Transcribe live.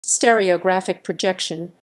Stereographic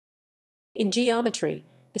projection. In geometry,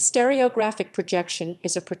 the stereographic projection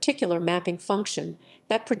is a particular mapping function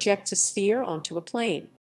that projects a sphere onto a plane.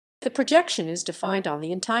 The projection is defined on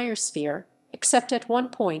the entire sphere, except at one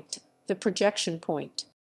point, the projection point.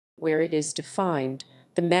 Where it is defined,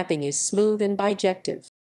 the mapping is smooth and bijective.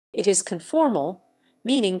 It is conformal,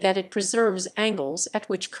 meaning that it preserves angles at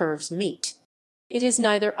which curves meet. It is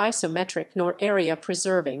neither isometric nor area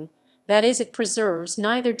preserving, that is, it preserves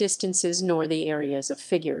neither distances nor the areas of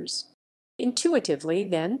figures. Intuitively,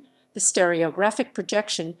 then, the stereographic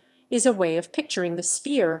projection is a way of picturing the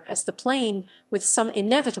sphere as the plane with some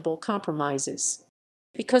inevitable compromises.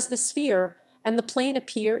 Because the sphere and the plane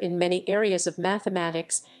appear in many areas of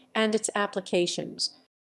mathematics and its applications.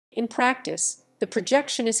 In practice, the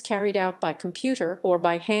projection is carried out by computer or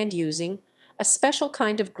by hand using a special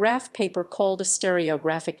kind of graph paper called a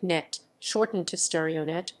stereographic net, shortened to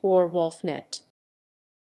stereonet or Wulff net.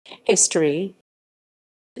 History.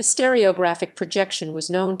 The stereographic projection was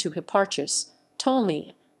known to Hipparchus,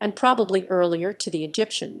 Ptolemy, and probably earlier to the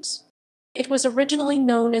Egyptians. It was originally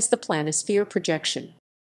known as the planisphere projection.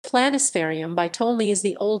 Planispherium by Ptolemy is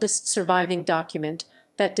the oldest surviving document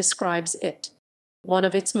that describes it. One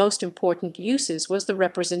of its most important uses was the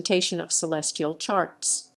representation of celestial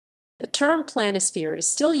charts. The term planisphere is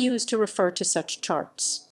still used to refer to such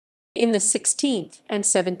charts. In the 16th and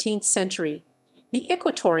 17th century, the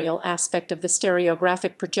equatorial aspect of the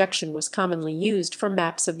stereographic projection was commonly used for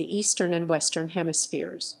maps of the eastern and western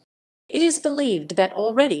hemispheres. It is believed that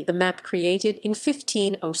already the map created in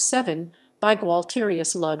 1507 by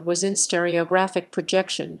Gualterius Lud was in stereographic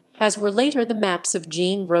projection, as were later the maps of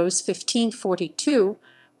Jean Rose 1542,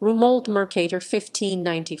 Romuald Mercator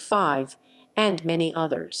 1595, and many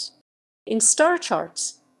others. In star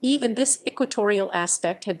charts, even this equatorial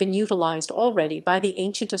aspect had been utilized already by the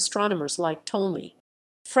ancient astronomers like Ptolemy.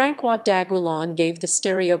 Francois d'Aiguillon gave the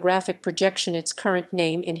stereographic projection its current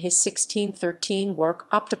name in his 1613 work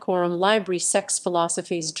Opticorum Libri Sex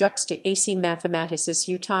Philosophies Juxta Ac Mathematicis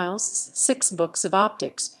Utiles, 6 books of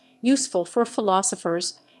optics, useful for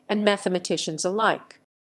philosophers and mathematicians alike.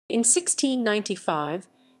 In 1695,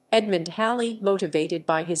 Edmund Halley, motivated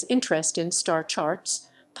by his interest in star charts,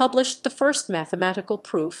 published the first mathematical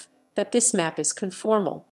proof that this map is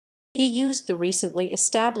conformal. He used the recently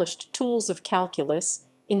established tools of calculus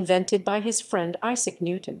invented by his friend Isaac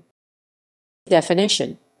Newton.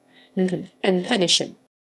 Definition and definition.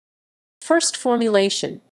 First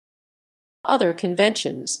formulation. Other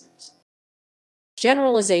conventions.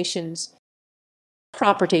 Generalizations.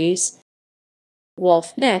 Properties.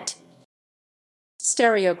 Wulff net.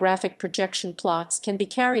 Stereographic projection plots can be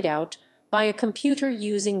carried out by a computer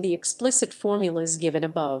using the explicit formulas given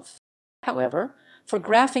above. However, for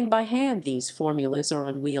graphing by hand, these formulas are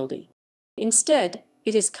unwieldy. Instead,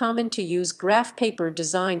 it is common to use graph paper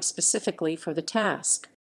designed specifically for the task.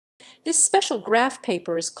 This special graph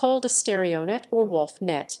paper is called a stereonet or Wulff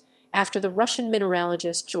net, after the Russian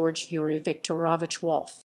mineralogist George Yuri Viktorovich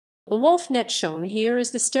Wulff. The Wulff net shown here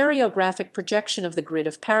is the stereographic projection of the grid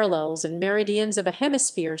of parallels and meridians of a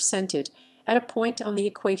hemisphere centered at a point on the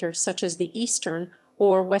equator, such as the eastern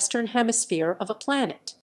or western hemisphere of a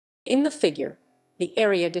planet. In the figure, the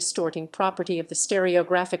area distorting property of the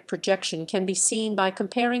stereographic projection can be seen by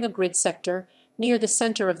comparing a grid sector near the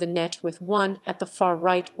center of the net with one at the far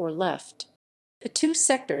right or left. The two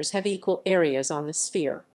sectors have equal areas on the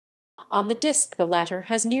sphere. On the disk, the latter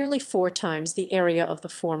has nearly 4 times the area of the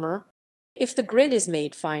former. If the grid is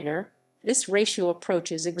made finer, this ratio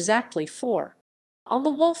approaches exactly 4. On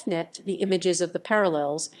the Wulff net, the images of the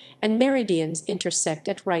parallels and meridians intersect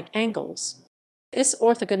at right angles. This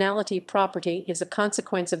orthogonality property is a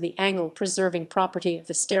consequence of the angle-preserving property of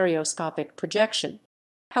the stereoscopic projection.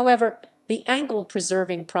 However, the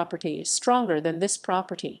angle-preserving property is stronger than this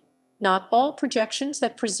property. Not all projections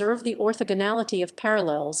that preserve the orthogonality of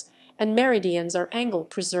parallels and meridians are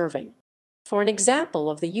angle-preserving. For an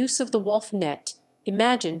example of the use of the Wulff net,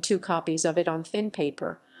 imagine 2 copies of it on thin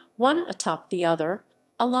paper, one atop the other,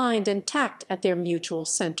 aligned and tacked at their mutual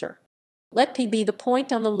center. Let P be the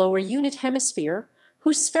point on the lower unit hemisphere,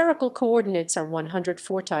 whose spherical coordinates are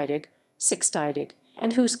 104-tidig, 6-tidig,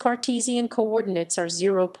 and whose Cartesian coordinates are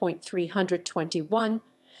 0.321,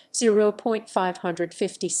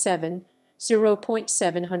 0.557,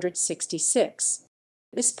 0.766.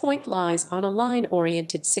 This point lies on a line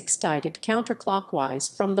oriented 6-tidig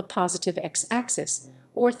counterclockwise from the positive x-axis,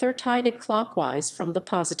 or 3-tidig clockwise from the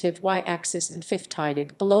positive y-axis, and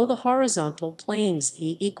 5-tidig below the horizontal planes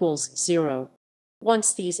e equals 0.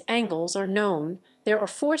 Once these angles are known, there are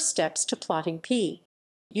 4 steps to plotting P.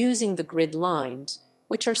 Using the grid lines,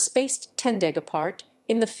 which are spaced 10 deg apart,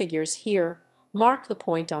 in the figures here, mark the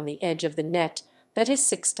point on the edge of the net that is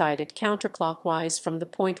six-tided counterclockwise from the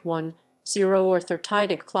point 1, 0 or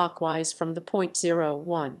thirtided clockwise from the point 0,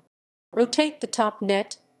 1. Rotate the top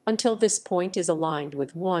net until this point is aligned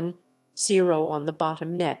with 1, 0 on the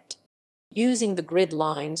bottom net. Using the grid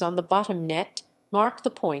lines on the bottom net, mark the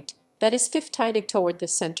point that is fifth-tided toward the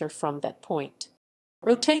center from that point.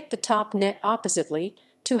 Rotate the top net oppositely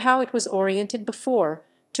to how it was oriented before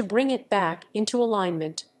to bring it back into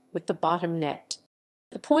alignment with the bottom net.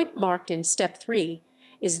 The point marked in step 3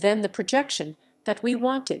 is then the projection that we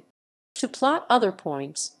wanted. To plot other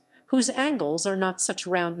points, whose angles are not such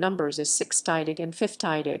round numbers as six-tided and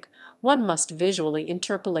fifth-tided, one must visually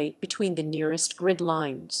interpolate between the nearest grid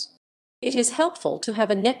lines. It is helpful to have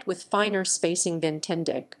a net with finer spacing than 10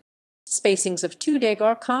 deg. Spacings of 2 deg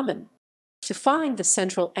are common. To find the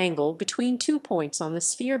central angle between 2 points on the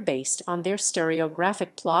sphere based on their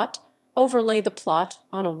stereographic plot, overlay the plot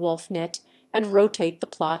on a Wulff net and rotate the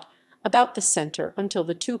plot about the center until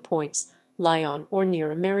the 2 points lie on or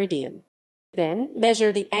near a meridian. Then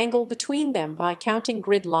measure the angle between them by counting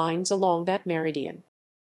grid lines along that meridian.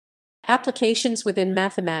 Applications within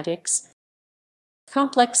mathematics.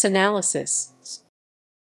 Complex analysis.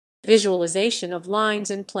 Visualization of lines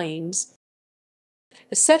and planes.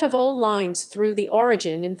 The set of all lines through the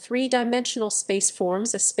origin in three-dimensional space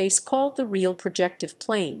forms a space called the real projective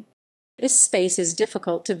plane. This space is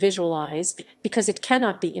difficult to visualize because it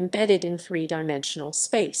cannot be embedded in three-dimensional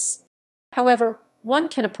space. However, one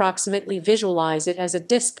can approximately visualize it as a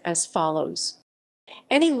disk as follows.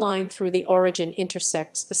 Any line through the origin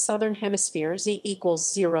intersects the southern hemisphere z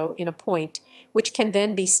equals 0 in a point, which can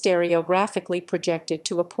then be stereographically projected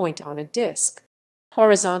to a point on a disk.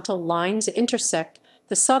 Horizontal lines intersect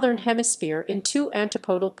the southern hemisphere in two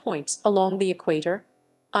antipodal points along the equator,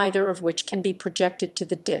 either of which can be projected to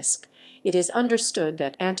the disk. It is understood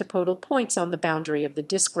that antipodal points on the boundary of the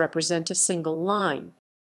disk represent a single line.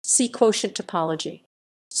 See quotient topology.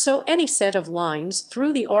 So any set of lines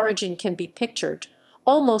through the origin can be pictured,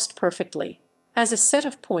 almost perfectly, as a set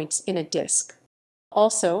of points in a disk.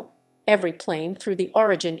 Also, every plane through the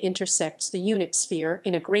origin intersects the unit sphere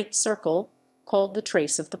in a great circle, called the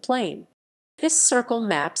trace of the plane. This circle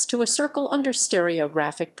maps to a circle under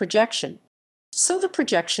stereographic projection. So the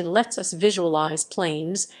projection lets us visualize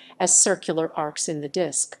planes as circular arcs in the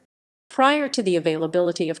disk. Prior to the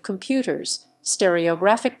availability of computers,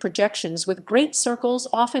 stereographic projections with great circles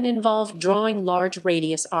often involved drawing large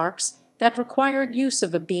radius arcs that required use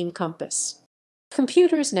of a beam compass.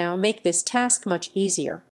 Computers now make this task much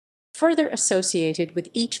easier. Further associated with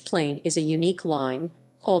each plane is a unique line,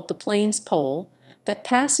 called the plane's pole, that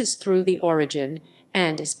passes through the origin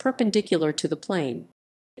and is perpendicular to the plane.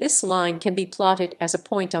 This line can be plotted as a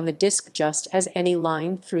point on the disk just as any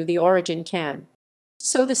line through the origin can.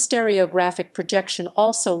 So the stereographic projection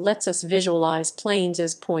also lets us visualize planes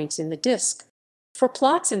as points in the disk. For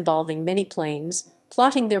plots involving many planes,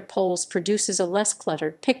 plotting their poles produces a less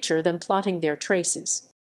cluttered picture than plotting their traces.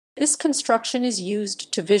 This construction is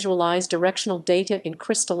used to visualize directional data in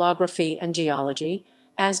crystallography and geology,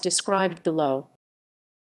 as described below.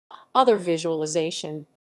 Other visualization.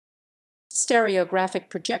 Stereographic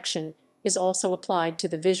projection is also applied to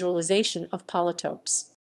the visualization of polytopes.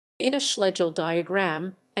 In a Schlegel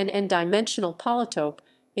diagram, an n-dimensional polytope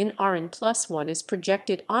in Rn+1 is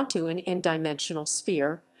projected onto an n-dimensional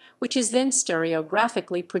sphere, which is then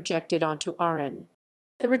stereographically projected onto Rn.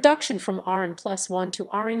 The reduction from Rn+1 to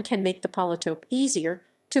Rn can make the polytope easier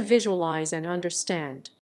to visualize and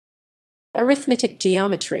understand. Arithmetic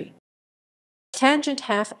geometry. Tangent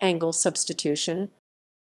half-angle substitution.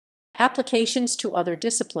 Applications to other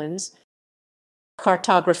disciplines.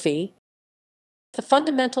 Cartography. The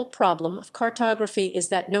fundamental problem of cartography is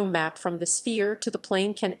that no map from the sphere to the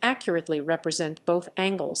plane can accurately represent both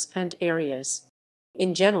angles and areas.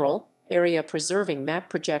 In general, area-preserving map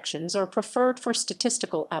projections are preferred for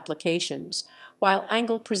statistical applications, while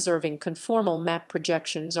angle-preserving conformal map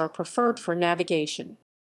projections are preferred for navigation.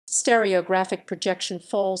 Stereographic projection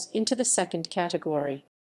falls into the second category.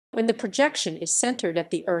 When the projection is centered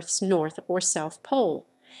at the Earth's north or south pole,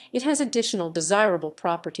 it has additional desirable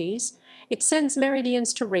properties. It sends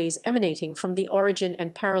meridians to rays emanating from the origin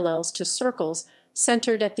and parallels to circles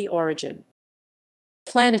centered at the origin.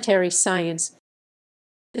 Planetary science.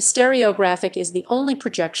 The stereographic is the only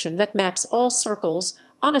projection that maps all circles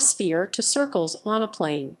on a sphere to circles on a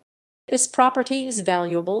plane. This property is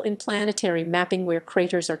valuable in planetary mapping where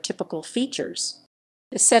craters are typical features.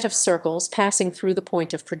 The set of circles passing through the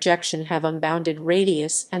point of projection have unbounded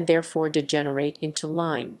radius and therefore degenerate into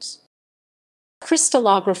lines.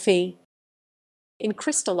 Crystallography. In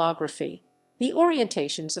crystallography, The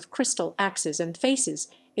orientations of crystal axes and faces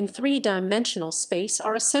in three-dimensional space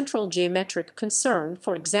are a central geometric concern,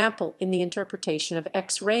 for example, in the interpretation of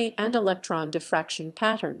X-ray and electron diffraction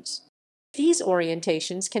patterns. These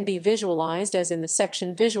orientations can be visualized as in the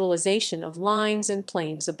section Visualization of Lines and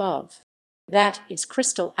Planes above. That is,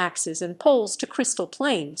 crystal axes and poles to crystal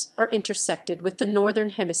planes are intersected with the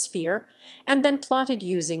northern hemisphere and then plotted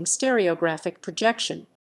using stereographic projection.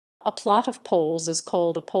 A plot of poles is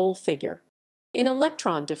called a pole figure. In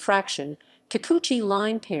electron diffraction, Kikuchi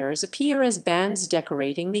line pairs appear as bands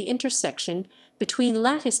decorating the intersection between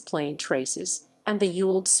lattice plane traces and the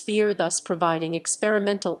Ewald sphere, thus providing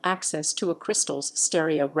experimental access to a crystal's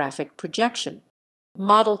stereographic projection.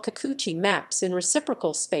 Model Kikuchi maps in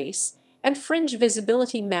reciprocal space and fringe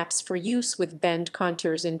visibility maps for use with bend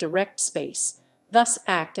contours in direct space thus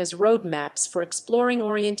act as road maps for exploring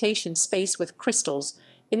orientation space with crystals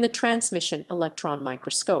in the transmission electron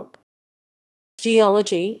microscope.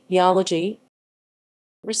 Geology.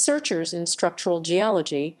 Researchers in structural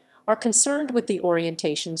geology are concerned with the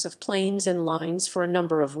orientations of planes and lines for a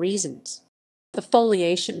number of reasons. The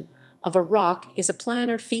foliation of a rock is a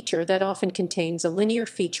planar feature that often contains a linear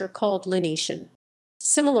feature called lineation.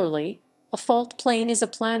 Similarly, a fault plane is a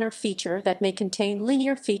planar feature that may contain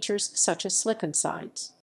linear features such as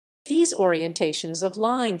slickensides. These orientations of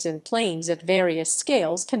lines and planes at various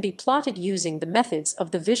scales can be plotted using the methods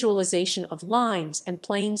of the visualization of lines and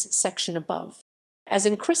planes section above. As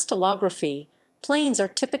in crystallography, planes are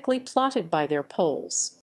typically plotted by their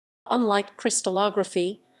poles. Unlike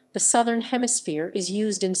crystallography, the southern hemisphere is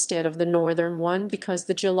used instead of the northern one because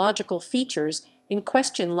the geological features in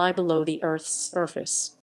question lie below the Earth's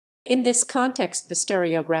surface. In this context, the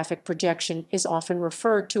stereographic projection is often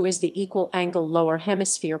referred to as the equal angle lower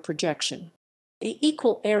hemisphere projection. The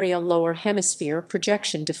equal area lower hemisphere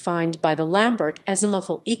projection defined by the Lambert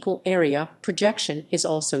azimuthal equal area projection is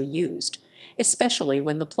also used, especially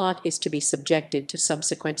when the plot is to be subjected to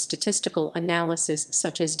subsequent statistical analysis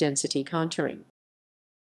such as density contouring.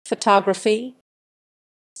 Photography.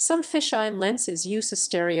 Some fisheye lenses use a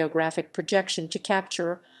stereographic projection to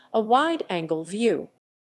capture a wide-angle view.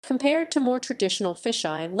 Compared to more traditional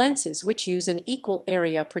fisheye lenses which use an equal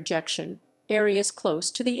area projection, areas close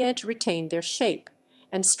to the edge retain their shape,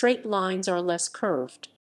 and straight lines are less curved.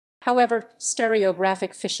 However,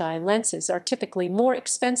 stereographic fisheye lenses are typically more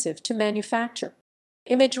expensive to manufacture.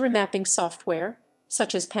 Image remapping software,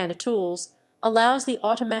 such as Panatools, allows the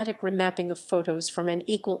automatic remapping of photos from an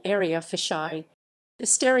equal area fisheye. The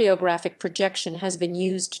stereographic projection has been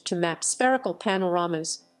used to map spherical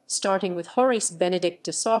panoramas, starting with Horace Benedict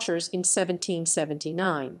de Saussures in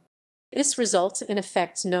 1779. This results in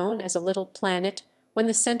effects known as a little planet when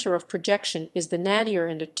the center of projection is the nadir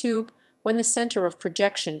and a tube when the center of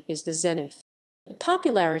projection is the zenith. The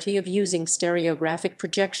popularity of using stereographic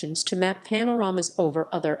projections to map panoramas over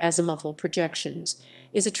other azimuthal projections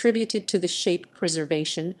is attributed to the shape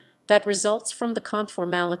preservation that results from the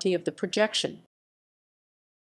conformality of the projection.